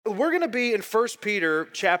we're going to be in 1 Peter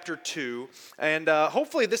chapter 2, and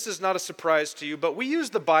hopefully this is not a surprise to you, but we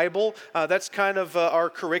use the Bible. That's kind of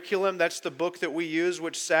our curriculum. That's the book that we use,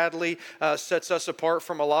 which sadly sets us apart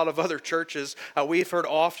from a lot of other churches. We've heard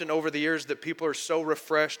often over the years that people are so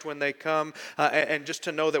refreshed when they come, and just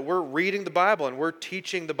to know that we're reading the Bible and we're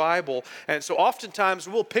teaching the Bible. And so oftentimes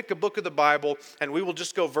we'll pick a book of the Bible and we will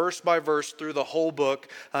just go verse by verse through the whole book.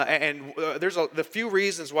 There's a few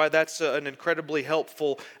reasons why that's an incredibly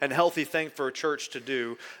helpful and healthy thing for a church to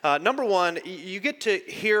do. Number one, you get to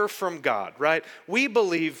hear from God, right? We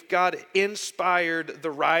believe God inspired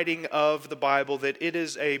the writing of the Bible, that it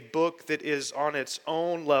is a book that is on its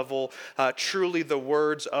own level, truly the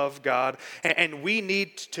words of God, and we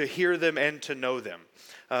need to hear them and to know them.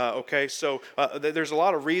 So there's a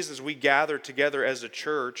lot of reasons we gather together as a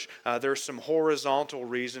church. There's some horizontal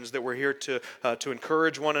reasons that we're here to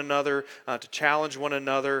encourage one another, to challenge one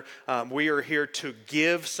another. We are here to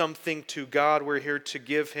give something to God. We're here to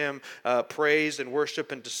give Him praise and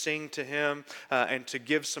worship and to sing to Him and to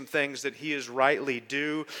give some things that He is rightly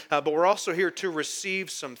due. But we're also here to receive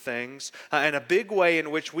some things. And a big way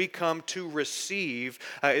in which we come to receive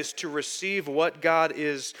is to receive what God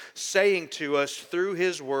is saying to us through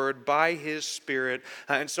His Word by His Spirit.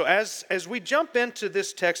 And so as we jump into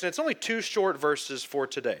this text, and it's only 2 short verses for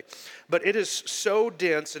today, but it is so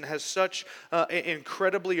dense and has such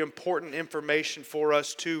incredibly important information for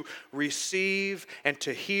us to receive and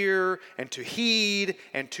to hear and to heed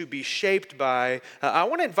and to be shaped by. I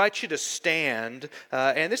want to invite you to stand,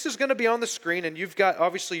 and this is going to be on the screen, and you've got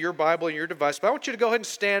obviously your Bible and your device, but I want you to go ahead and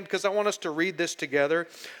stand because I want us to read this together.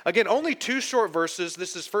 Again, only 2 short verses.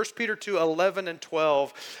 This is 1 Peter 2, 11 and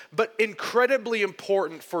 12, but incredibly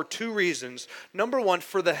important for 2 reasons. Number one,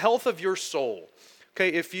 for the health of your soul. Okay,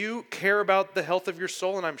 if you care about the health of your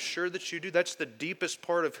soul, and I'm sure that you do, that's the deepest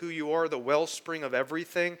part of who you are, the wellspring of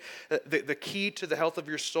everything. The key to the health of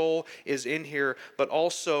your soul is in here, but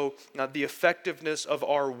also the effectiveness of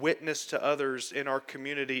our witness to others in our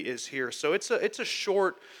community is here. So it's a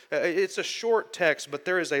short text, but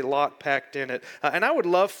there is a lot packed in it. And I would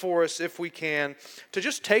love for us, if we can, to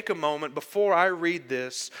just take a moment before I read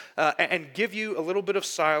this and give you a little bit of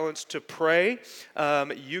silence to pray.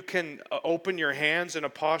 You can open your hands in a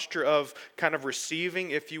posture of kind of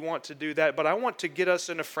receiving if you want to do that, but I want to get us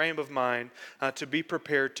in a frame of mind to be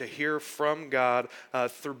prepared to hear from God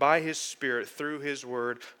by His Spirit, through His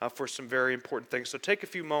Word, for some very important things. So take a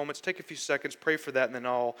few moments, take a few seconds, pray for that, and then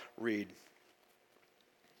I'll read.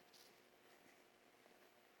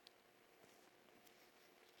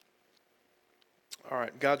 All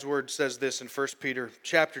right, God's Word says this in 1 Peter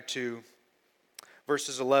chapter 2,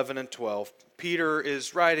 verses 11 and 12. Peter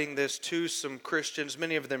is writing this to some Christians,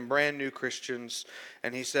 many of them brand new Christians,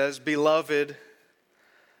 and he says, "Beloved,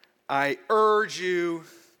 I urge you,"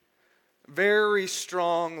 very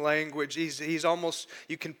strong language. He's almost,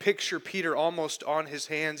 you can picture Peter almost on his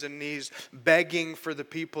hands and knees begging for the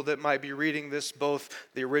people that might be reading this, both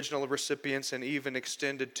the original recipients and even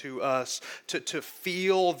extended to us, to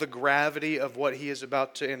feel the gravity of what he is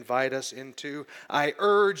about to invite us into. "I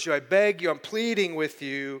urge you, I beg you, I'm pleading with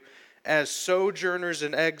you as sojourners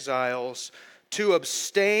and exiles to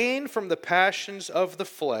abstain from the passions of the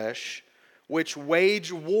flesh which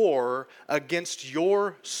wage war against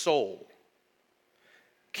your soul.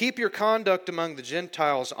 Keep your conduct among the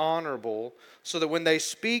Gentiles honorable, so that when they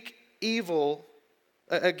speak evil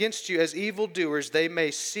against you as evildoers, they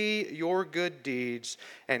may see your good deeds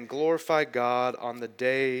and glorify God on the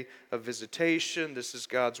day of visitation." This is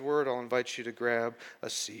God's Word. I'll invite you to grab a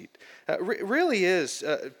seat. Really is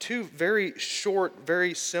 2 very short,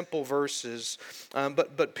 very simple verses.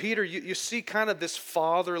 But Peter, you see kind of this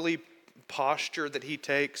fatherly posture that he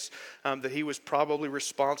takes, that he was probably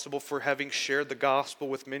responsible for having shared the gospel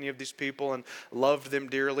with many of these people and loved them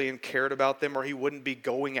dearly and cared about them, or he wouldn't be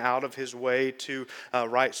going out of his way to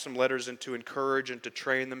write some letters and to encourage and to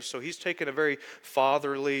train them. So he's taken a very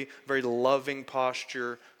fatherly, very loving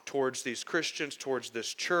posture towards these Christians, towards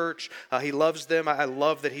this church. He loves them. I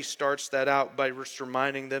love that he starts that out by just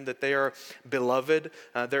reminding them that they are beloved.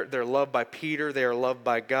 They're loved by Peter. They are loved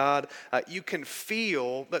by God. You can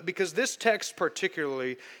feel, but because this text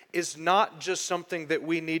particularly is not just something that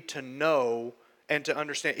we need to know and to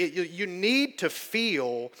understand. You need to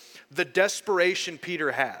feel the desperation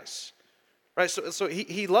Peter has. Right, so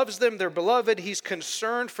he loves them, they're beloved, he's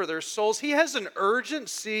concerned for their souls. He has an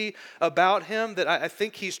urgency about him that I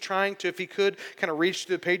think he's trying to, if he could, kind of reach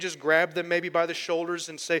through the pages, grab them maybe by the shoulders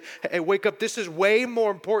and say, "Hey, wake up, this is way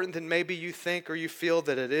more important than maybe you think or you feel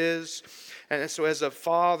that it is." And so as a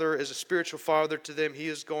father, as a spiritual father to them, he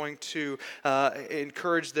is going to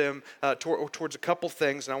encourage them towards a couple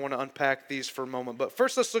things, and I want to unpack these for a moment. But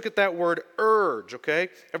first, let's look at that word urge, okay?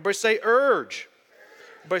 Everybody say urge.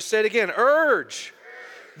 Everybody say it again, urge.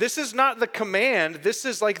 This is not the command. This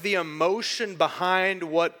is like the emotion behind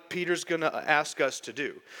what Peter's going to ask us to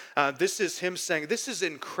do. This is him saying, this is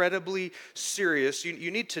incredibly serious.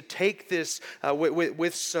 You need to take this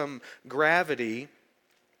with some gravity.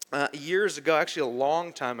 Years ago, actually a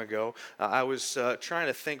long time ago, I was trying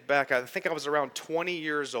to think back. I think I was around 20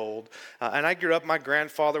 years old, and I grew up. My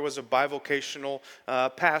grandfather was a bivocational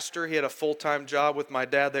pastor. He had a full-time job with my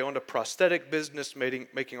dad. They owned a prosthetic business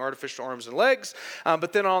making artificial arms and legs.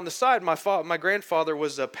 But then on the side, my grandfather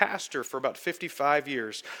was a pastor for about 55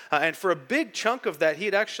 years. And for a big chunk of that, he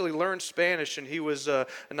had actually learned Spanish, and he was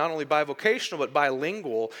not only bivocational, but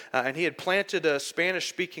bilingual. And he had planted a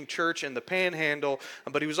Spanish-speaking church in the Panhandle,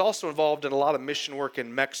 but he was also involved in a lot of mission work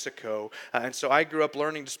in Mexico. And so I grew up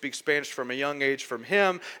learning to speak Spanish from a young age from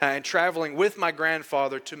him and traveling with my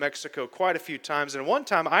grandfather to Mexico quite a few times. And one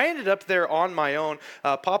time I ended up there on my own.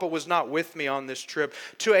 Papa was not with me on this trip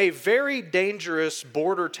to a very dangerous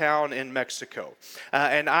border town in Mexico.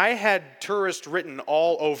 And I had tourist written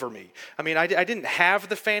all over me. I mean, I didn't have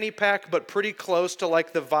the fanny pack, but pretty close to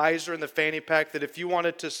like the visor and the fanny pack that if you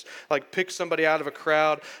wanted to like pick somebody out of a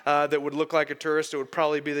crowd that would look like a tourist, it would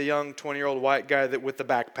probably be the young 20-year-old white guy with the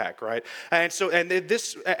backpack, right? And so,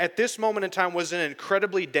 this at this moment in time was an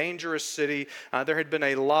incredibly dangerous city. There had been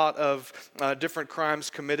a lot of different crimes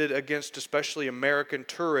committed against especially American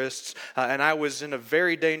tourists, and I was in a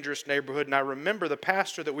very dangerous neighborhood. And I remember the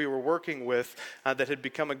pastor that we were working with that had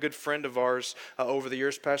become a good friend of ours over the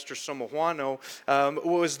years, Pastor Somojuano,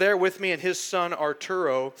 was there with me and his son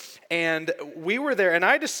Arturo, and we were there. And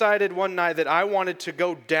I decided one night that I wanted to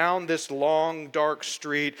go down this long, dark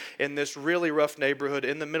street in this really rough neighborhood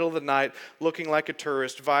in the middle of the night, looking like a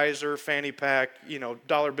tourist, visor, fanny pack,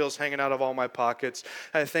 dollar bills hanging out of all my pockets,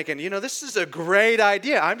 and thinking, this is a great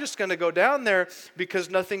idea. I'm just going to go down there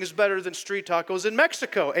because nothing is better than street tacos in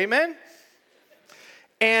Mexico. Amen?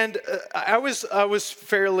 And I was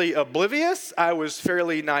fairly oblivious. I was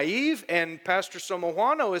fairly naive. And Pastor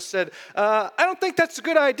Somojuano has said, I don't think that's a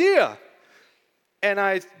good idea. And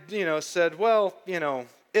I, said, well,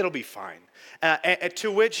 it'll be fine.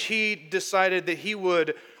 To which he decided that he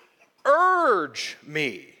would urge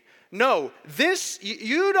me. No, this,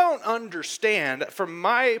 you don't understand. From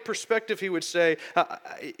my perspective, he would say,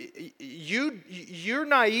 you're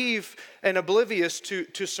naive and oblivious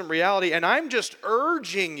to some reality, and I'm just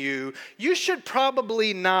urging you, you should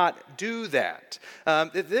probably not do that.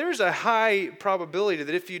 There's a high probability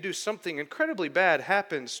that if you do something incredibly bad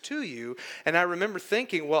happens to you, and I remember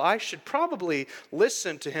thinking, well, I should probably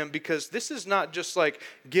listen to him because this is not just like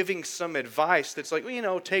giving some advice that's like,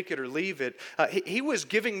 take it or leave it. He was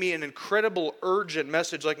giving me an incredible urgent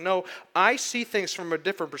message like, no, I see things from a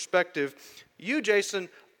different perspective. You, Jason,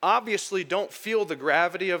 obviously don't feel the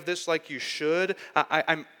gravity of this like you should.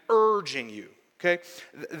 I'm urging you, okay?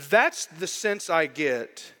 That's the sense I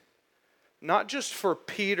get, not just for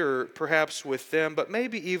Peter, perhaps with them, but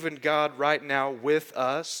maybe even God right now with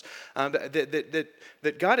us,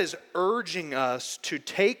 that God is urging us to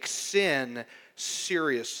take sin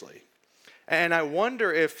seriously. And I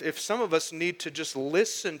wonder if some of us need to just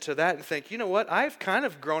listen to that and think, you know what, I've kind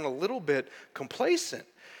of grown a little bit complacent.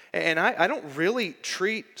 And I don't really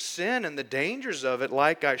treat sin and the dangers of it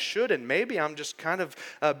like I should. And maybe I'm just kind of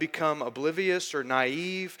become oblivious or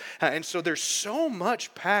naive. And so there's so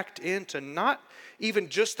much packed into not even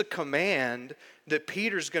just the command that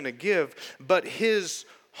Peter's going to give, but his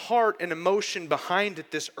heart and emotion behind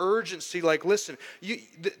it, this urgency, like, listen,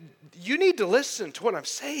 you need to listen to what I'm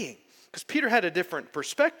saying. Because Peter had a different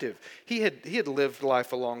perspective. He had lived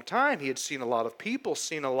life a long time. He had seen a lot of people,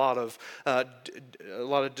 seen a lot of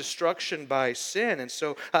destruction by sin. And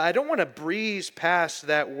so I don't want to breeze past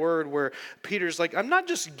that word where Peter's like, I'm not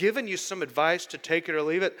just giving you some advice to take it or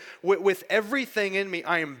leave it. With everything in me,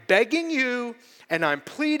 I am begging you, and I'm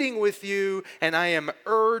pleading with you, and I am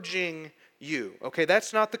urging you. Okay,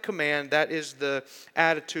 that's not the command. That is the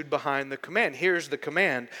attitude behind the command. Here's the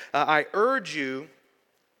command. I urge you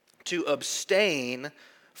to abstain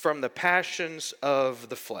from the passions of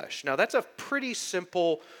the flesh. Now, that's a pretty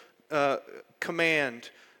simple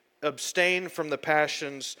command. Abstain from the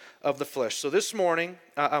passions of the flesh. So this morning,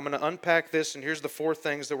 I'm going to unpack this, and here's the four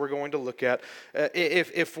things that we're going to look at.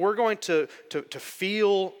 If we're going to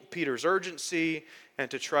feel Peter's urgency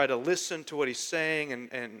and to try to listen to what he's saying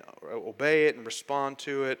and obey it and respond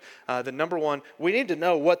to it, then number one, we need to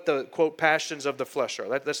know what the, quote, passions of the flesh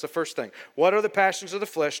are. That's the first thing. What are the passions of the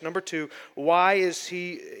flesh? Number two, why is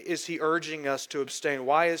he urging us to abstain?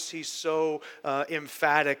 Why is he so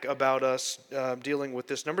emphatic about us dealing with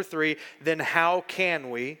this? Number three, then how can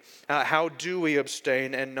we? How do we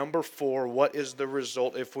abstain? And number four, what is the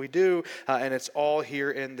result if we do? And it's all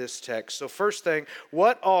here in this text. So first thing,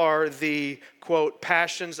 what are the, quote,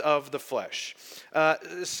 passions of the flesh?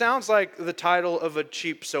 Sounds like the title of a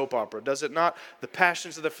cheap soap opera, does it not? The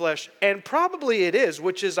passions of the flesh. And probably it is,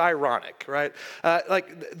 which is ironic, right?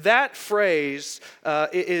 Like that phrase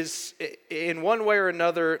is, in one way or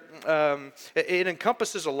another, it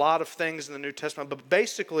encompasses a lot of things in the New Testament, but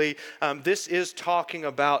basically this is talking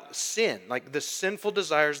about sin, like the sinful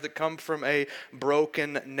desires that come from a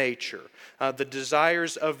broken nature. The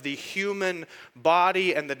desires of the human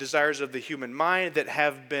body and the desires of the human mind that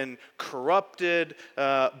have been corrupted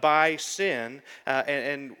by sin.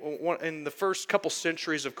 And in the first couple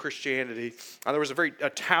centuries of Christianity, there was a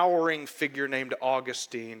towering figure named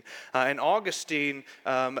Augustine. And Augustine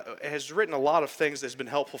has written a lot of things that's been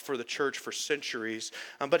helpful for the church for centuries.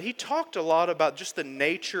 But he talked a lot about just the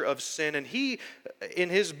nature of sin. And he, in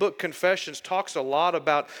his book Confessions, talks a lot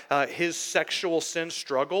about his sexual sin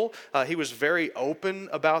struggle. He was very open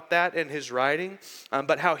about that in his writing.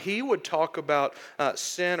 But how he would talk about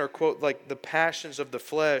sin, or quote, like the passions of the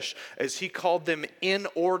flesh, as he called them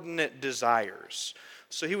inordinate desires.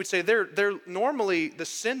 So he would say they're normally the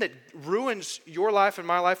sin that ruins your life and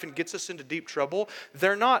my life and gets us into deep trouble.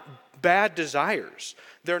 They're not bad desires.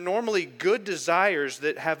 They're normally good desires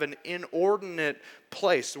that have an inordinate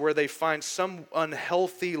place where they find some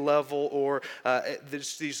unhealthy level, or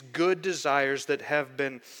there's these good desires that have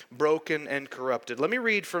been broken and corrupted. Let me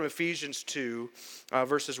read from Ephesians 2,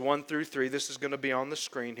 verses 1 through 3. This is going to be on the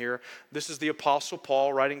screen here. This is the Apostle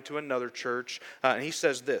Paul writing to another church, and he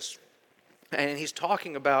says this. And he's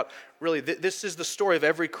talking about, really, this is the story of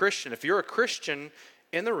every Christian. If you're a Christian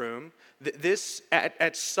in the room, this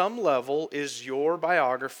at some level is your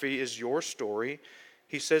biography, is your story.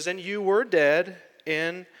 He says, and you were dead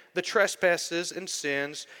in the trespasses and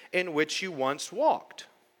sins in which you once walked,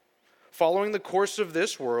 following the course of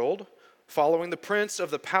this world, following the prince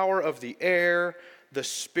of the power of the air, the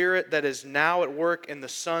spirit that is now at work in the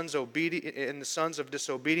sons of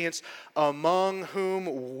disobedience, among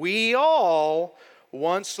whom we all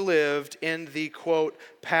once lived in the, quote,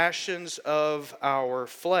 passions of our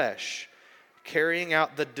flesh, carrying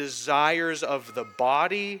out the desires of the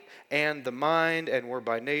body and the mind, and were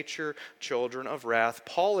by nature children of wrath.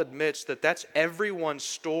 Paul admits that that's everyone's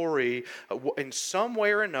story. In some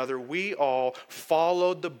way or another, we all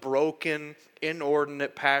followed the broken,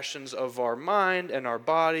 inordinate passions of our mind and our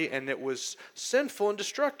body, and it was sinful and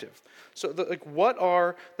destructive. So, what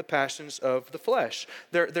are the passions of the flesh?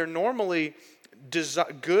 They're normally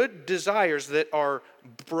good desires that are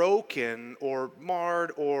broken or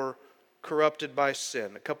marred or corrupted by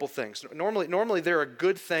sin. A couple things. Normally they're a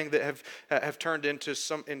good thing that have turned into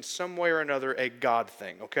in some way or another a God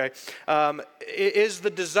thing. Okay, is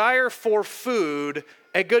the desire for food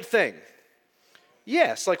a good thing?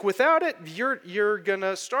 Yes, like without it, you're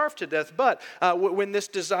gonna starve to death. But when this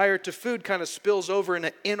desire to food kind of spills over in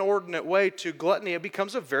an inordinate way to gluttony, it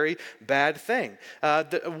becomes a very bad thing.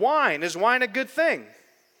 Wine, is wine a good thing?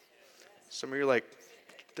 Some of you are like,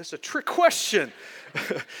 that's a trick question.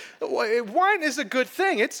 Wine is a good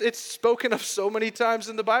thing. It's spoken of so many times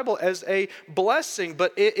in the Bible as a blessing,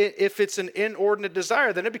 but if it's an inordinate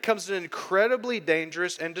desire, then it becomes an incredibly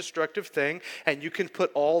dangerous and destructive thing, and you can put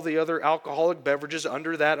all the other alcoholic beverages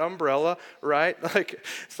under that umbrella, right?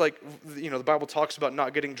 It's like, the Bible talks about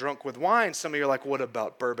not getting drunk with wine. Some of you are like, what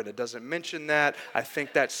about bourbon? It doesn't mention that. I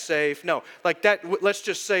think that's safe. No, like that, let's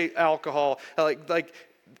just say alcohol,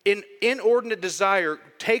 inordinate desire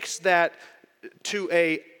takes that to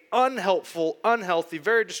a unhealthy,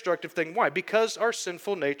 very destructive thing. Why? Because our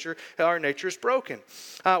sinful nature, our nature is broken.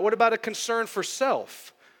 What about a concern for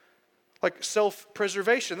self? Like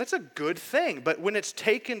self-preservation, that's a good thing. But when it's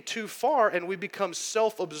taken too far and we become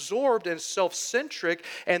self-absorbed and self-centric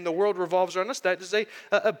and the world revolves around us, that is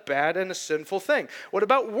a bad and a sinful thing. What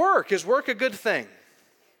about work? Is work a good thing?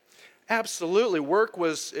 Absolutely. Work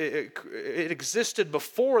it existed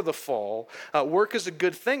before the fall. Work is a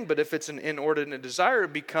good thing, but if it's an inordinate desire,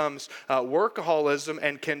 it becomes workaholism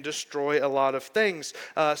and can destroy a lot of things.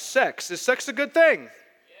 Sex. Is sex a good thing?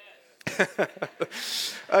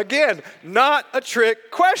 Yes. Again, not a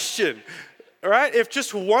trick question. All right? If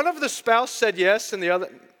just one of the spouse said yes and the other...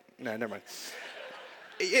 No, never mind.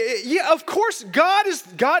 Yeah, of course, God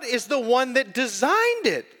is the one that designed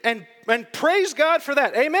it, and praise God for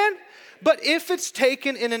that. Amen? But if it's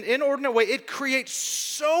taken in an inordinate way, it creates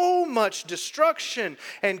so much destruction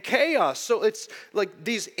and chaos. So it's like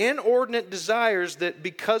these inordinate desires that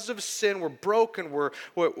because of sin we're broken,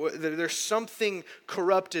 there's something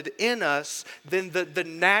corrupted in us, then the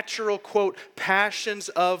natural, quote, passions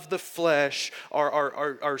of the flesh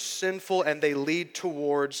are sinful and they lead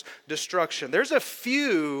towards destruction. There's a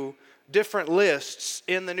few different lists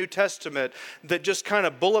in the New Testament that just kind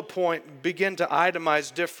of bullet point begin to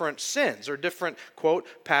itemize different sins or different, quote,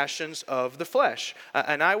 passions of the flesh.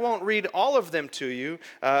 And I won't read all of them to you.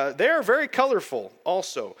 They are very colorful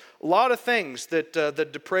also. A lot of things that the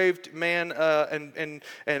depraved man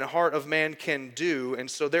and heart of man can do.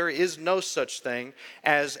 And so there is no such thing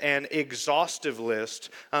as an exhaustive list.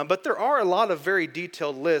 But there are a lot of very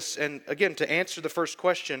detailed lists. And again, to answer the first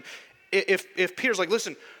question, if Peter's like,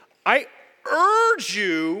 listen, I urge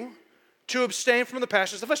you to abstain from the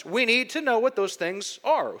passions of the flesh. We need to know what those things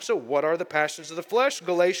are. So what are the passions of the flesh?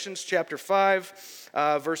 Galatians chapter 5,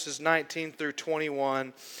 verses 19 through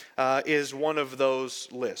 21 is one of those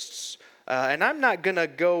lists. And I'm not going to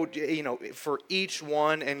go, for each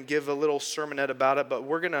one and give a little sermonette about it, but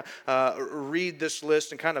we're going to read this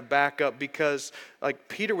list and kind of back up because, like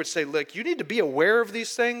Peter would say, look, you need to be aware of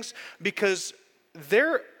these things because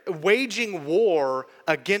they're waging war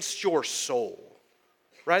against your soul,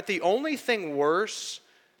 right? The only thing worse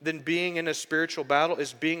than being in a spiritual battle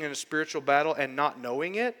is being in a spiritual battle and not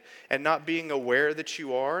knowing it and not being aware that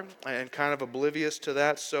you are and kind of oblivious to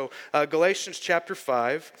that. So Galatians chapter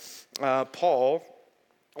 5, Paul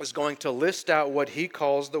is going to list out what he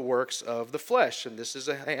calls the works of the flesh, and this is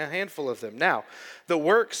a handful of them. Now, the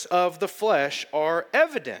works of the flesh are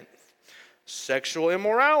evident: sexual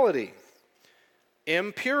immorality,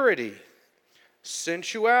 impurity,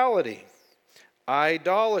 sensuality,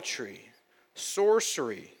 idolatry,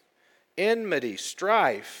 sorcery, enmity,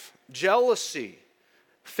 strife, jealousy,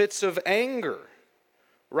 fits of anger,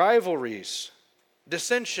 rivalries,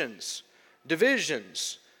 dissensions,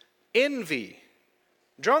 divisions, envy,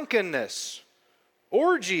 drunkenness,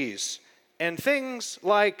 orgies, and things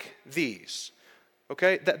like these.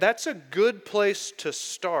 Okay, that's a good place to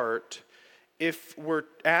start if we're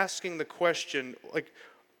asking the question, like,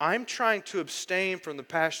 I'm trying to abstain from the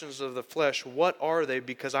passions of the flesh. What are they?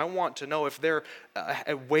 Because I want to know if they're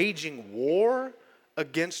waging war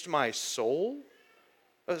against my soul.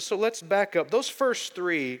 So let's back up. Those first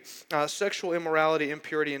three, sexual immorality,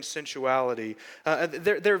 impurity, and sensuality,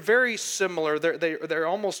 they're very similar. They're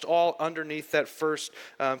almost all underneath that first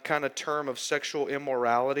kind of term of sexual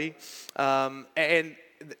immorality. And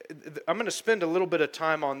I'm going to spend a little bit of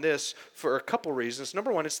time on this for a couple reasons.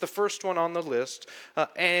 Number one, it's the first one on the list.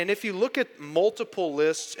 And if you look at multiple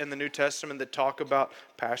lists in the New Testament that talk about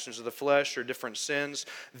passions of the flesh or different sins,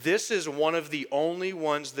 this is one of the only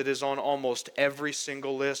ones that is on almost every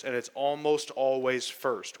single list, and it's almost always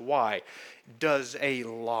first. Why? It does a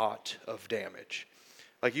lot of damage.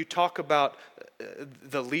 Like you talk about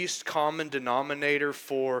the least common denominator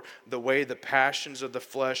for the way the passions of the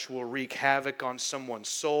flesh will wreak havoc on someone's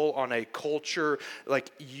soul, on a culture.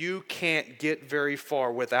 Like you can't get very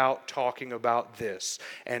far without talking about this.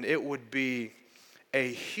 And it would be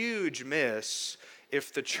a huge miss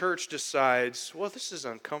if the church decides, well, this is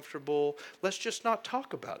uncomfortable, let's just not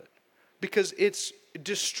talk about it. Because it's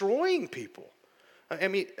destroying people. I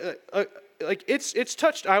mean, like it's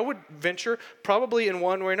touched, I would venture, probably in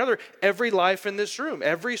one way or another, every life in this room,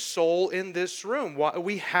 every soul in this room.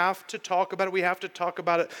 We have to talk about it. We have to talk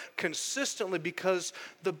about it consistently because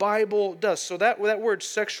the Bible does. So that word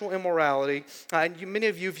sexual immorality, and many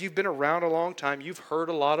of you, if you've been around a long time, you've heard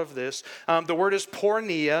a lot of this. The word is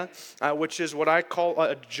porneia, which is what I call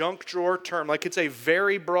a junk drawer term. Like it's a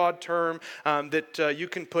very broad term that you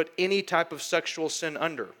can put any type of sexual sin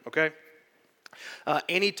under, okay?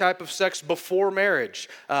 Any type of sex before marriage,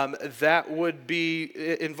 that would be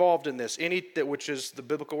involved in this. Which is the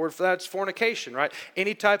biblical word for that, it's fornication, right?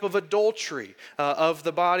 Any type of adultery of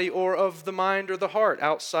the body or of the mind or the heart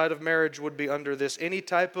outside of marriage would be under this. Any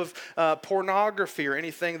type of pornography or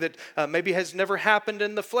anything that maybe has never happened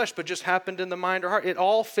in the flesh but just happened in the mind or heart, it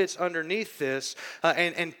all fits underneath this.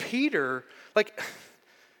 And Peter, like,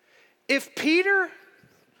 if Peter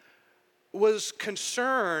was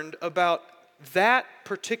concerned about that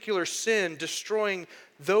particular sin destroying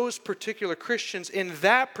those particular Christians in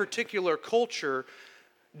that particular culture,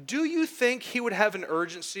 do you think he would have an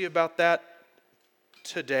urgency about that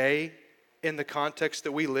today in the context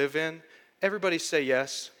that we live in? Everybody say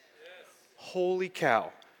yes. Yes. Holy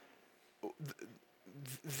cow.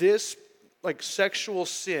 This like sexual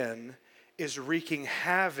sin is wreaking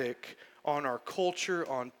havoc on our culture,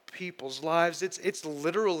 on people's lives. It's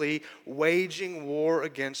literally waging war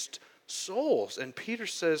against souls. And Peter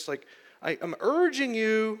says, like, I'm urging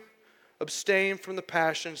you, abstain from the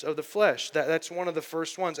passions of the flesh. That's one of the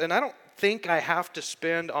first ones. And I don't think I have to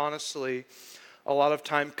spend, honestly, a lot of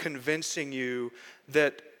time convincing you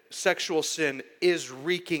that sexual sin is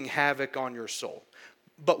wreaking havoc on your soul.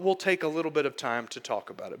 But we'll take a little bit of time to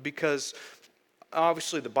talk about it because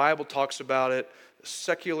obviously the Bible talks about it.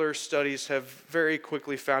 Secular studies have very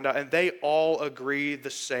quickly found out, and they all agree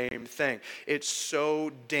the same thing. It's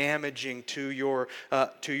so damaging to your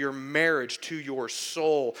marriage, to your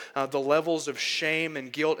soul. The levels of shame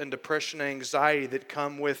and guilt and depression and anxiety that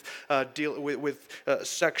come with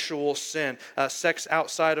sexual sin, sex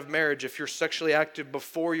outside of marriage. If you're sexually active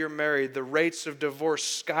before you're married, the rates of divorce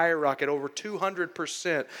skyrocket over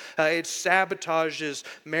 200%. It sabotages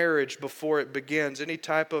marriage before it begins. Any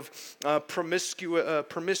type of promiscuousness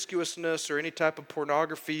or any type of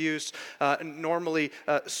pornography use normally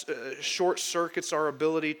short circuits our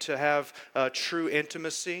ability to have true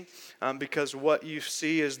intimacy because what you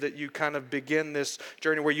see is that you kind of begin this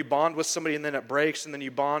journey where you bond with somebody and then it breaks and then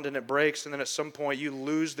you bond and it breaks and then at some point you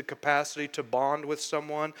lose the capacity to bond with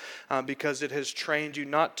someone because it has trained you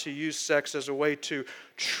not to use sex as a way to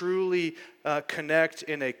truly connect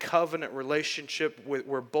in a covenant relationship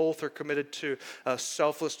where both are committed to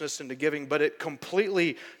selflessness and to giving, but it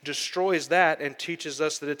completely destroys that and teaches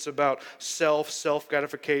us that it's about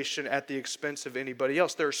self-gratification at the expense of anybody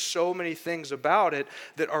else. There are so many things about it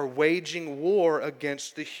that are waging war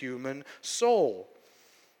against the human soul.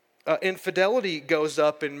 Infidelity goes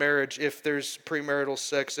up in marriage if there's premarital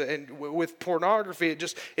sex, and with pornography, it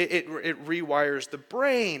rewires the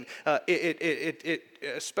brain. It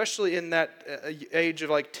especially in that age of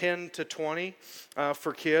like 10 to 20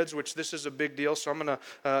 for kids, which this is a big deal. So I'm going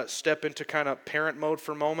to step into kind of parent mode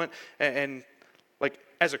for a moment, and like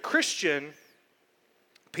as a Christian,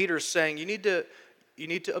 Peter's saying you need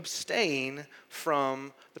to abstain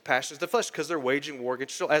from the passions of the flesh because they're waging war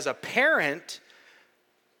against your soul. As a parent,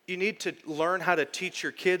 you need to learn how to teach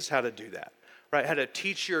your kids how to do that, right? How to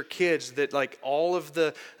teach your kids that like all of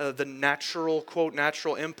the natural, quote,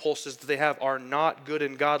 natural impulses that they have are not good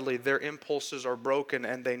and godly. Their impulses are broken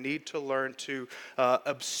and they need to learn to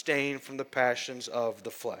abstain from the passions of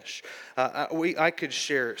the flesh. I could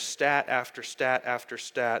share stat after stat after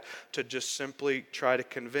stat to just simply try to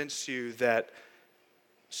convince you that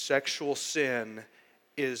sexual sin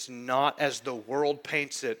is not, as the world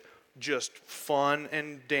paints it, just fun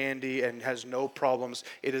and dandy and has no problems.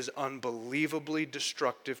 It is unbelievably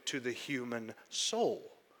destructive to the human soul.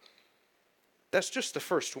 That's just the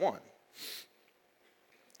first one.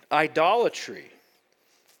 Idolatry.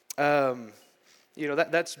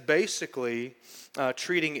 That's basically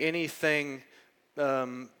treating anything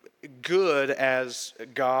good as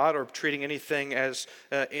God, or treating anything as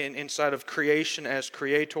inside of creation as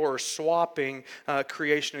creator, or swapping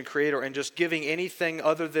creation and creator, and just giving anything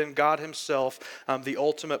other than God himself the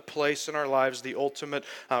ultimate place in our lives, the ultimate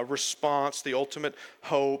response, the ultimate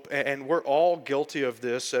hope. And we're all guilty of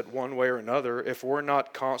this at one way or another. If we're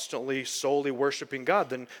not constantly solely worshiping God,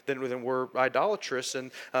 then we're idolatrous.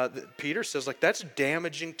 And Peter says, like, that's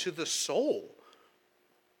damaging to the soul.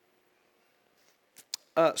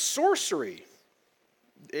 Sorcery,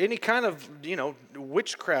 any kind of,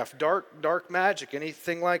 witchcraft, dark magic,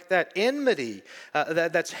 anything like that. Enmity,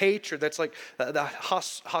 that's hatred. That's like the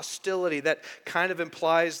hostility. That kind of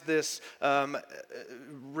implies this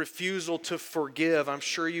refusal to forgive. I'm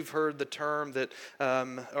sure you've heard the term that,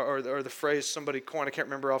 or the phrase somebody coined. I can't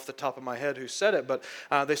remember off the top of my head who said it, but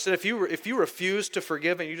they said if you refuse to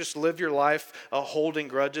forgive and you just live your life holding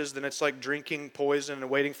grudges, then it's like drinking poison and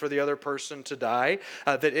waiting for the other person to die.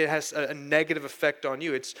 That it has a negative effect on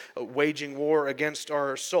you. It's waging war against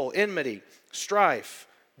our soul. Enmity, strife,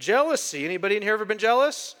 jealousy. Anybody in here ever been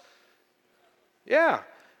jealous? Yeah.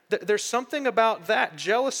 There's something about that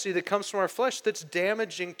jealousy that comes from our flesh that's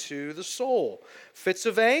damaging to the soul. Fits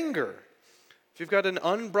of anger. If you've got an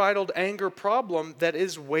unbridled anger problem, that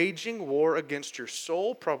is waging war against your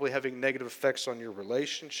soul, probably having negative effects on your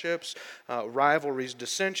relationships, rivalries,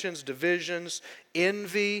 dissensions, divisions,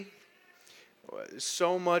 envy.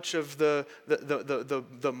 So much of the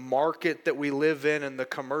market that we live in and the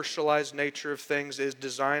commercialized nature of things is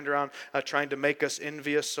designed around trying to make us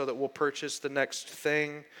envious so that we'll purchase the next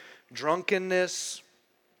thing. Drunkenness,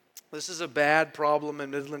 This is a bad problem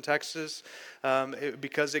in Midland, Texas,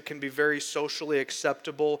 because it can be very socially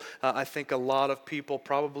acceptable. I think a lot of people,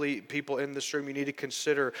 probably people in this room, you need to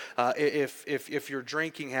consider if your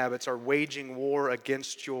drinking habits are waging war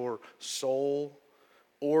against your soul,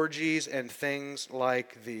 orgies and things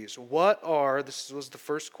like these. This was the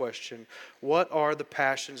first question, what are the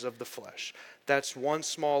passions of the flesh? That's one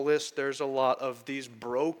small list. There's a lot of these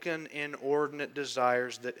broken, inordinate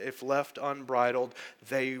desires that if left unbridled,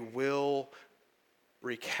 they will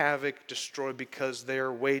wreak havoc, destroy, because they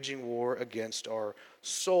are waging war against our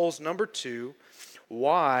souls. Number two,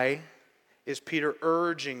 why is Peter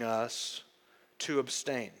urging us to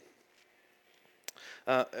abstain?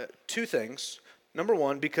 Two things. Number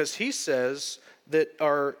one, because he says that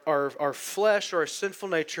our flesh or our sinful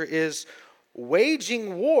nature is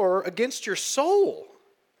waging war against your soul.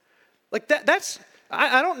 Like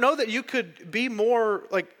I don't know that you could be more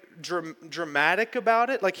like dramatic about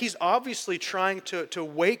it. Like he's obviously trying to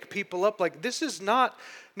wake people up. Like this is not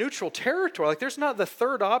neutral territory. Like there's not the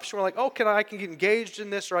third option where like, oh, I can get engaged in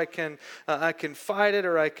this, or I can fight it,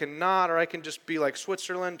 or I can not, or I can just be like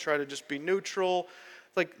Switzerland, try to just be neutral.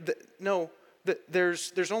 Like no.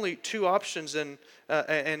 There's only two options, and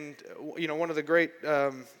one of the great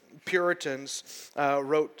Puritans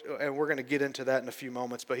wrote, and we're going to get into that in a few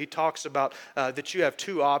moments, but he talks about that you have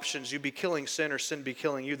two options: you be killing sin, or sin be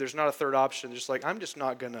killing you. There's not a third option. Just like I'm just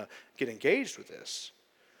not going to get engaged with this.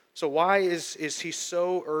 So why is he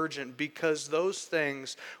so urgent? Because those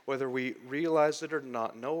things, whether we realize it or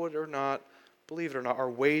not, know it or not, believe it or not, are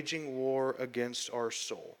waging war against our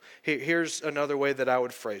soul. Here's another way that I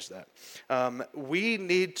would phrase that. We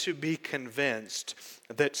need to be convinced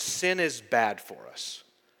that sin is bad for us.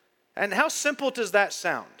 And how simple does that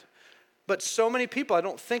sound? But so many people, I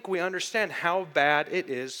don't think we understand how bad it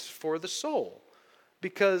is for the soul.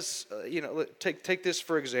 Because, take this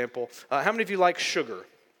for example. How many of you like sugar?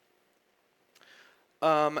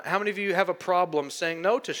 How many of you have a problem saying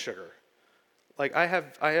no to sugar? Like I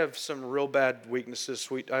have some real bad weaknesses.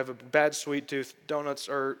 I have a bad sweet tooth. Donuts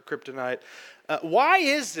are kryptonite. Why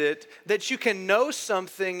is it that you can know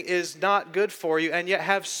something is not good for you and yet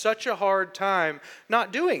have such a hard time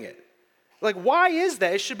not doing it? Like why is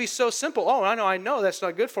that? It should be so simple. Oh, I know that's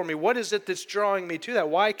not good for me. What is it that's drawing me to that?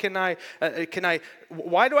 Why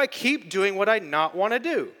why do I keep doing what I not want to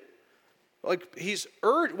do? Like he's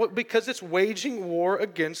urged, because it's waging war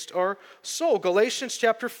against our soul. Galatians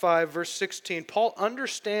chapter 5, verse 16, Paul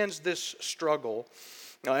understands this struggle,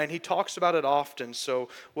 and he talks about it often. So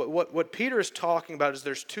what Peter is talking about is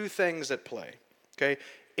there's two things at play, okay?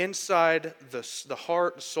 Inside the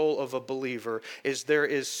heart and soul of a believer there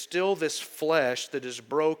is still this flesh that is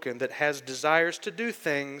broken, that has desires to do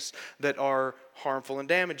things that are harmful and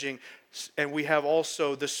damaging. And we have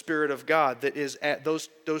also the Spirit of God that is at those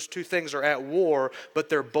two things are at war, but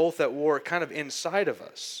they're both at war kind of inside of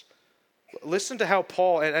us. Listen to how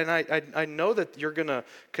Paul, and I know that you're going to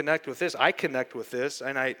connect with this. I connect with this,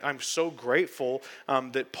 and I'm so grateful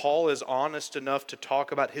that Paul is honest enough to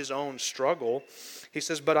talk about his own struggle. He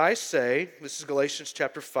says, but I say, this is Galatians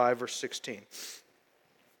chapter 5, verse 16.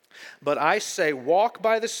 But I say, walk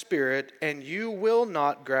by the Spirit, and you will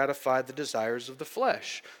not gratify the desires of the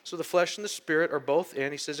flesh. So the flesh and the Spirit are both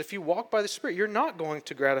in. He says, if you walk by the Spirit, you're not going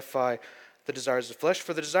to gratify the desires of the flesh,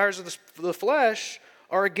 for the desires of the flesh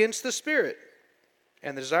are against the Spirit,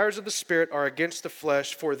 and the desires of the Spirit are against the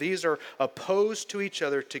flesh, for these are opposed to each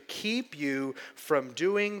other to keep you from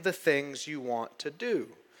doing the things you want to do.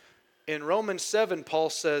 In Romans 7, Paul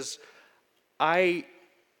says, I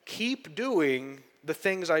keep doing the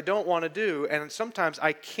things I don't want to do, and sometimes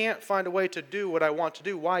I can't find a way to do what I want to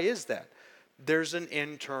do. Why is that? There's an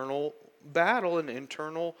internal battle, an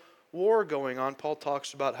internal war going on. Paul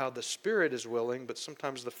talks about how the Spirit is willing, but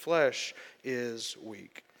sometimes the flesh is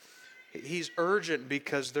weak. He's urgent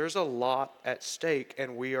because there's a lot at stake,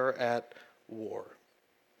 and we are at war.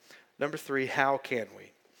 Number three, how can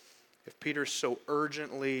we? If Peter's so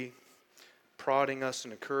urgently prodding us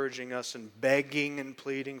and encouraging us and begging and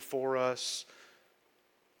pleading for us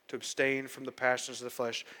to abstain from the passions of the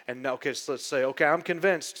flesh. And now, okay, so let's say, okay, I'm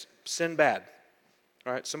convinced, sin bad.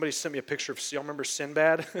 All right, somebody sent me a picture of, y'all remember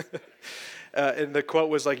Sinbad? And the quote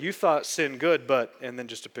was like, you thought sin good, but, and then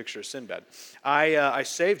just a picture of Sinbad. I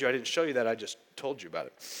saved you. I didn't show you that. I just told you about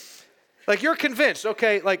it. Like, you're convinced,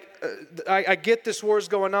 okay, like, I get this war's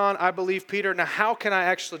going on. I believe Peter. Now, how can I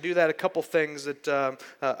actually do that? A couple things that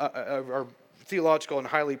are theological and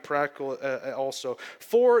highly practical also.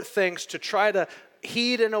 4 things to try to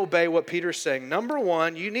heed and obey what Peter's saying. Number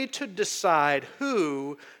 1, you need to decide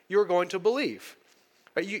who you're going to believe.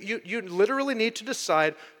 Right? You literally need to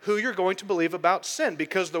decide who you're going to believe about sin,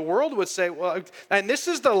 because the world would say, well, and this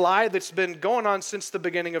is the lie that's been going on since the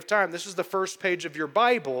beginning of time. This is the first page of your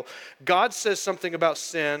Bible. God says something about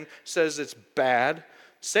sin, says it's bad.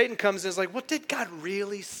 Satan comes in and is like, what did God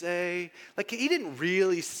really say? Like, he didn't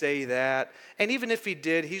really say that. And even if he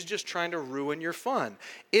did, he's just trying to ruin your fun.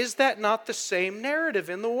 Is that not the same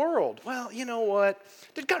narrative in the world? Well, you know what?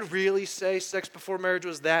 Did God really say sex before marriage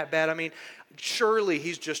was that bad? I mean, surely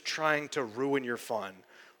he's just trying to ruin your fun.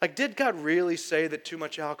 Like, did God really say that too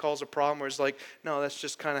much alcohol is a problem? Or it's like, no, that's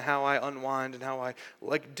just kind of how I unwind and how I,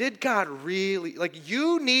 like, did God really, like,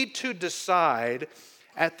 you need to decide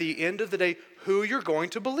at the end of the day who you're going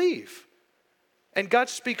to believe. And God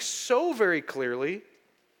speaks so very clearly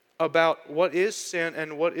about what is sin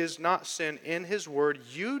and what is not sin in his word.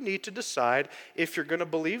 You need to decide if you're going to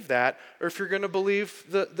believe that, or if you're going to believe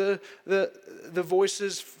the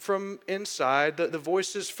voices from inside, the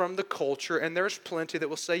voices from the culture. And there's plenty that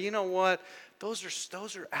will say, you know what, those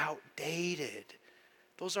are outdated.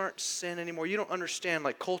 Those aren't sin anymore. You don't understand,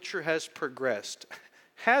 like, culture has progressed.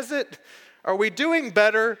 Has it? Are we doing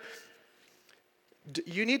better?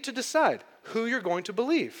 You need to decide who you're going to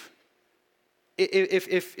believe.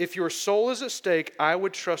 If your soul is at stake, I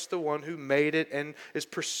would trust the one who made it and is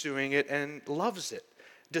pursuing it and loves it.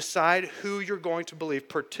 Decide who you're going to believe,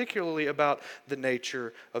 particularly about the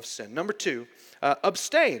nature of sin. Number 2,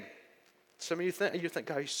 abstain. Some of you think,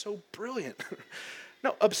 God, he's so brilliant.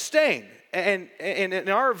 No, abstain. And in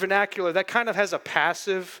our vernacular, that kind of has a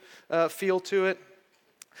passive feel to it.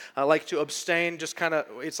 I like to abstain, just kind of,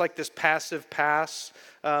 it's like this passive pass,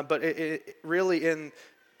 but it really in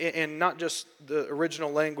not just the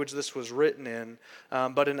original language this was written in,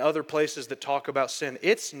 but in other places that talk about sin,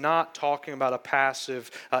 it's not talking about a passive,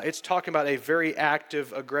 it's talking about a very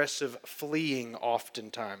active, aggressive fleeing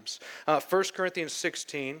oftentimes. 1 Corinthians 6,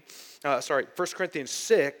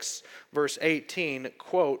 verse 18,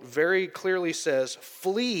 quote, very clearly says,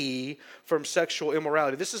 flee from sexual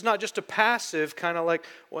immorality. This is not just a passive kind of like,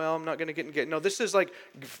 well, I'm not going to get. No, this is like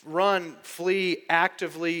run, flee,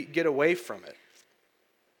 actively get away from it.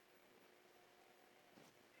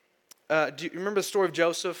 Do you remember the story of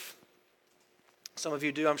Joseph? Some of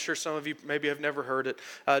you do. I'm sure some of you maybe have never heard it.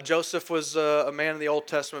 Joseph was a man in the Old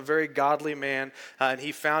Testament, a very godly man, and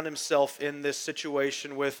he found himself in this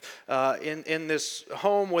situation with, in this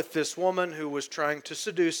home with this woman who was trying to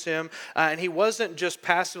seduce him, and he wasn't just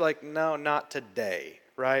passive like, no, not today,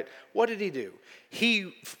 right? What did he do?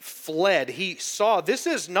 He fled. He saw, this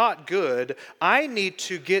is not good. I need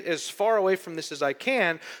to get as far away from this as I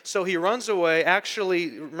can. So he runs away.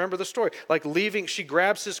 Actually, remember the story. Like leaving, she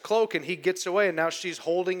grabs his cloak and he gets away, and now she's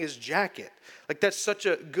holding his jacket. Like, that's such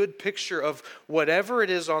a good picture of whatever it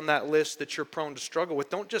is on that list that you're prone to struggle with.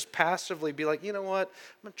 Don't just passively be like, you know what,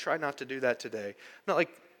 I'm going to try not to do that today. No, like,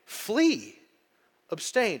 flee.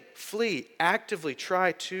 Abstain, flee, actively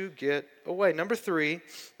try to get away. Number 3,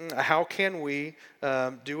 how can we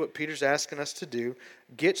do what Peter's asking us to do?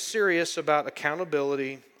 Get serious about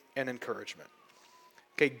accountability and encouragement.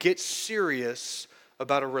 Okay, get serious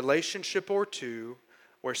about a relationship or two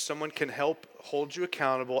where someone can help hold you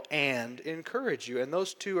accountable and encourage you. And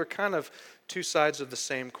those two are kind of two sides of the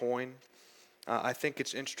same coin. I think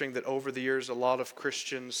it's interesting that over the years, a lot of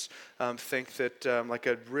Christians think that like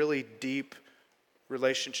a really deep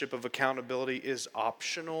relationship of accountability is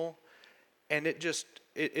optional, and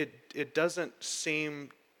it doesn't seem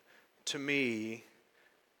to me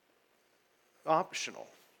optional.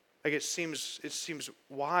 Like, it seems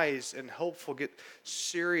wise and helpful. Get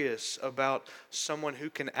serious about someone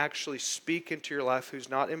who can actually speak into your life,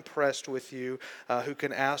 who's not impressed with you, who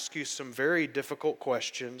can ask you some very difficult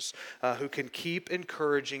questions, who can keep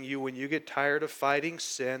encouraging you when you get tired of fighting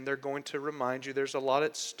sin. They're going to remind you there's a lot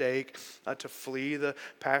at stake, to flee the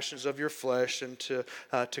passions of your flesh and to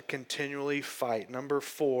continually fight. Number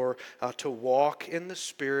 4, to walk in the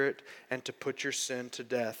Spirit and to put your sin to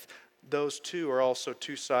death. Those two are also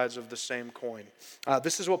two sides of the same coin.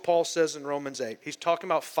 This is what Paul says in Romans 8. He's talking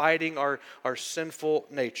about fighting our sinful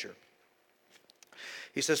nature.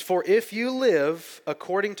 He says, for if you live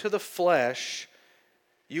according to the flesh,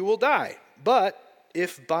 you will die. But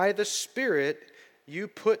if by the Spirit you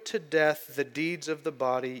put to death the deeds of the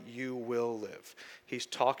body, you will live. He's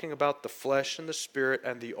talking about the flesh and the Spirit,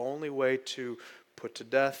 and the only way to put to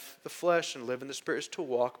death the flesh and live in the Spirit is to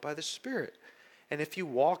walk by the Spirit. And if you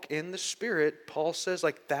walk in the Spirit, Paul says,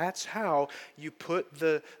 like, that's how you put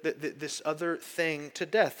this other thing to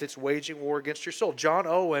death. It's waging war against your soul. John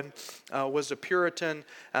Owen was a Puritan,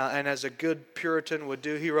 and as a good Puritan would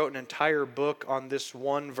do, he wrote an entire book on this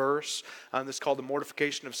one verse. This is called The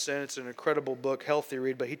Mortification of Sin. It's an incredible book, healthy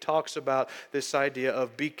read, but he talks about this idea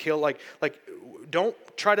of be killed. Like don't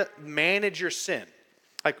try to manage your sin.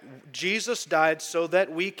 Like, Jesus died so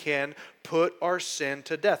that we can put our sin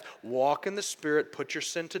to death. Walk in the Spirit, put your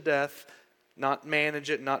sin to death, not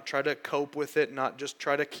manage it, not try to cope with it, not just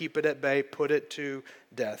try to keep it at bay, put it to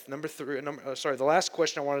death. The last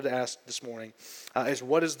question I wanted to ask this morning is,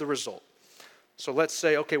 what is the result? So let's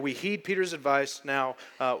say, okay, we heed Peter's advice now.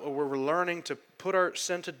 We're learning to put our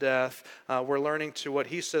sin to death. We're learning to, what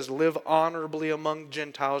he says, live honorably among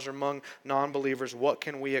Gentiles or among non-believers. What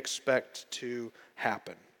can we expect to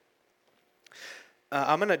happen?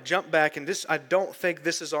 I'm going to jump back, and I don't think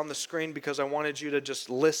this is on the screen because I wanted you to just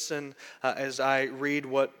listen as I read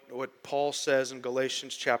what Paul says in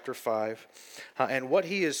Galatians chapter 5. And what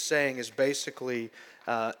he is saying is basically,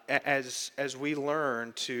 as we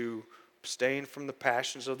learn to abstain from the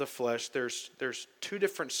passions of the flesh, there's two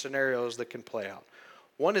different scenarios that can play out.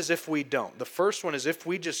 One is if we don't. The first one is if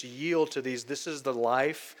we just yield to these, this is the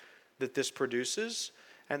life that this produces.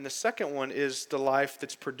 And the second one is the life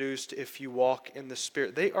that's produced if you walk in the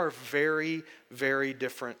Spirit. They are very, very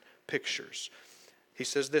different pictures. He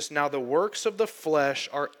says this, now the works of the flesh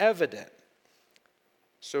are evident.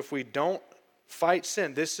 So if we don't fight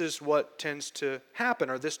sin, this is what tends to happen,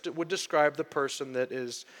 or this would describe the person that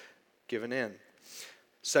is given in.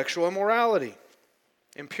 Sexual immorality,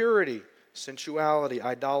 impurity, sensuality,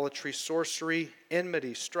 idolatry, sorcery,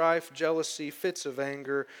 enmity, strife, jealousy, fits of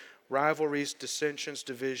anger, rivalries, dissensions,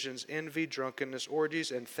 divisions, envy, drunkenness,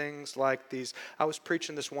 orgies, and things like these. I was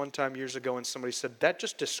preaching this one time years ago, and somebody said, that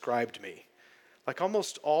just described me. Like,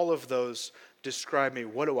 almost all of those describe me.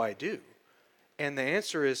 What do I do? And the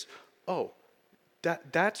answer is,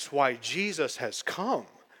 that's why Jesus has come,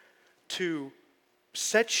 to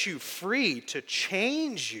set you free, to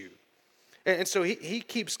change you. And so he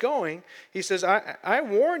keeps going. He says, I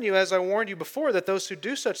warn you, as I warned you before, that those who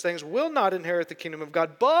do such things will not inherit the kingdom of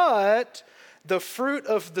God. But the fruit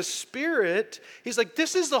of the Spirit, he's like,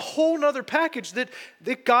 this is a whole nother package that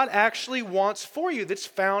God actually wants for you, that's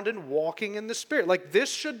found in walking in the Spirit. Like,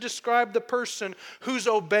 this should describe the person who's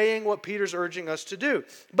obeying what Peter's urging us to do.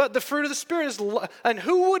 But the fruit of the Spirit is, and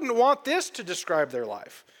who wouldn't want this to describe their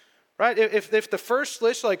life? Right? If the first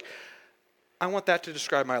list, like, I want that to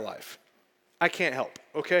describe my life, I can't help,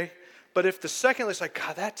 okay? But if the second list, like,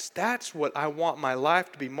 God, that's what I want my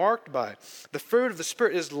life to be marked by. The fruit of the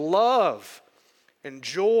Spirit is love and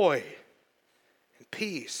joy and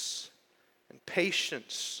peace and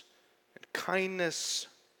patience and kindness,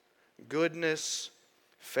 goodness,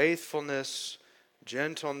 faithfulness,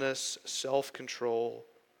 gentleness, self-control.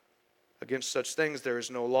 Against such things there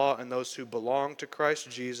is no law, and those who belong to Christ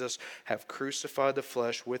Jesus have crucified the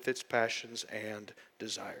flesh with its passions and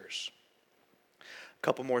desires. A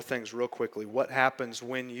couple more things real quickly. What happens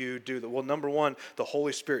when you do that? Well, number one, the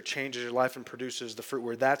Holy Spirit changes your life and produces the fruit,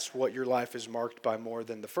 where that's what your life is marked by more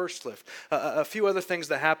than the first lift. A few other things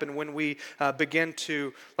that happen when we begin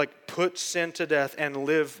to put sin to death and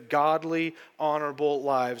live godly, honorable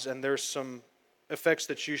lives. And there's some effects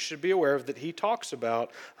that you should be aware of that he talks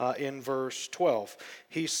about in verse 12.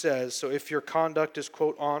 He says, so if your conduct is,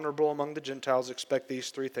 quote, honorable among the Gentiles, expect these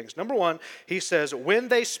three things. Number one, he says, when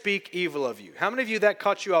they speak evil of you. How many of you that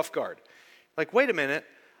caught you off guard? Like, wait a minute,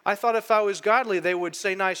 I thought if I was godly, they would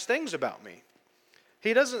say nice things about me.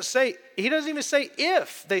 He doesn't even say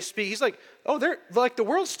if they speak. He's like, they're like, the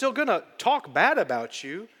world's still going to talk bad about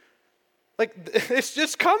you. Like, it's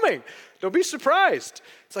just coming. Don't be surprised.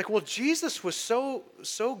 It's like, well, Jesus was so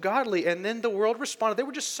godly, and then the world responded. They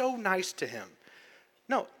were just so nice to him.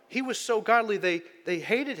 No, he was so godly, they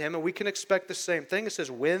hated him, and we can expect the same thing. It says,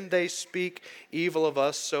 when they speak evil of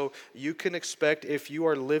us, so you can expect, if you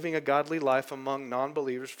are living a godly life among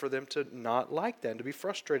non-believers, for them to not like that and to be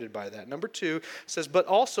frustrated by that. Number two, it says, but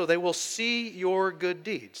also they will see your good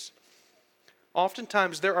deeds.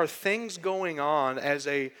 Oftentimes there are things going on as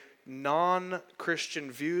a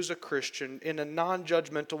non-Christian views a Christian in a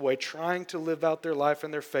non-judgmental way, trying to live out their life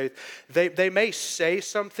and their faith. They may say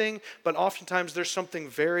something, but oftentimes there's something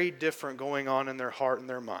very different going on in their heart and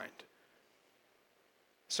their mind.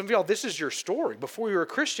 Some of y'all, this is your story. Before you were a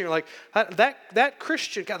Christian, you're like, that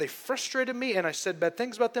Christian, God, they frustrated me and I said bad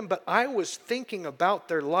things about them, but I was thinking about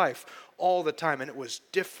their life all the time and it was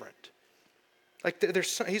different. Like,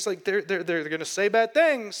 he's like, they're going to say bad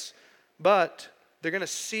things, but They're going to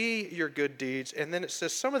see your good deeds. And then it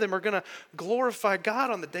says some of them are going to glorify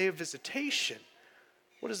God on the day of visitation.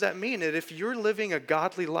 What does that mean? That if you're living a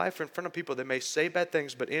godly life in front of people, they may say bad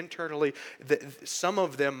things, but internally, some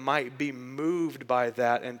of them might be moved by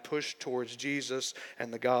that and pushed towards Jesus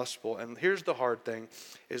and the gospel. And here's the hard thing,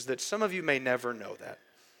 is that some of you may never know that.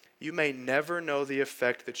 You may never know the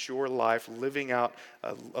effect that your life living out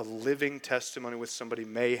a living testimony with somebody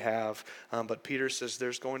may have. But Peter says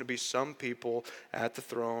there's going to be some people at the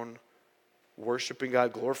throne worshiping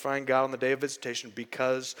God, glorifying God on the day of visitation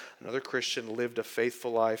because another Christian lived a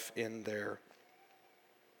faithful life in their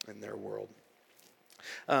world.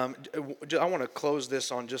 I want to close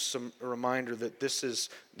this on just some reminder that this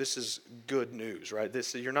is good news, right?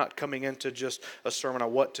 You're not coming into just a sermon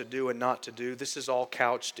on what to do and not to do. This is all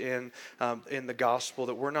couched in the gospel,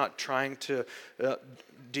 that we're not trying to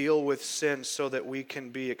deal with sin so that we can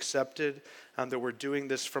be accepted, that we're doing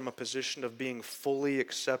this from a position of being fully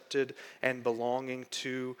accepted and belonging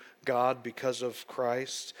to God because of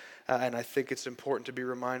Christ. And I think it's important to be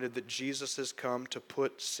reminded that Jesus has come to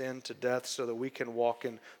put sin to death so that we can walk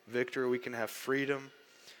in victory, we can have freedom,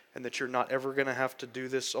 and that you're not ever going to have to do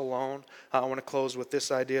this alone. I want to close with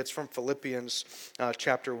this idea. It's from Philippians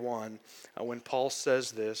chapter 1. When Paul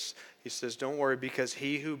says this, he says, "Don't worry, because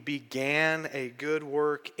he who began a good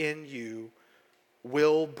work in you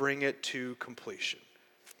will bring it to completion."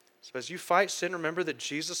 So as you fight sin, remember that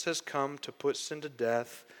Jesus has come to put sin to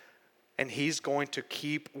death, and he's going to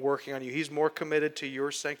keep working on you. He's more committed to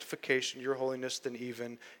your sanctification, your holiness, than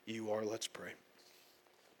even you are. Let's pray.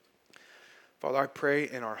 Father, I pray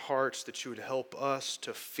in our hearts that you would help us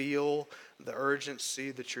to feel the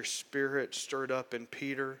urgency that your Spirit stirred up in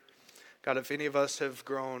Peter. God, if any of us have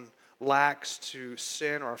grown lax to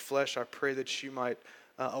sin or our flesh, I pray that you might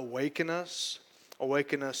awaken us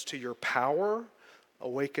to your power,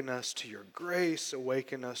 awaken us to your grace,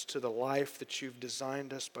 awaken us to the life that you've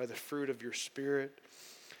designed us by the fruit of your Spirit.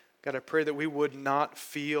 God, I pray that we would not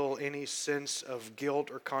feel any sense of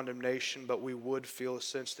guilt or condemnation, but we would feel a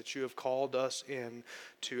sense that you have called us in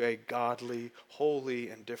to a godly, holy,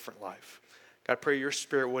 and different life. God, I pray your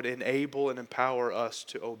Spirit would enable and empower us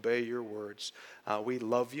to obey your words. We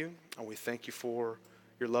love you, and we thank you for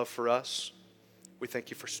your love for us. We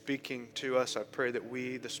thank you for speaking to us. I pray that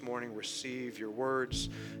we this morning receive your words,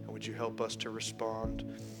 and would you help us to respond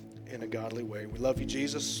in a godly way. We love you,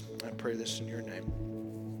 Jesus. I pray this in your name.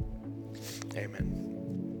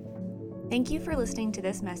 Amen. Thank you for listening to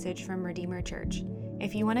this message from Redeemer Church.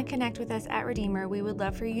 If you want to connect with us at Redeemer, we would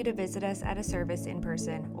love for you to visit us at a service in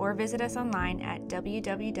person or visit us online at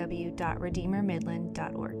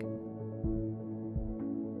www.redeemermidland.org.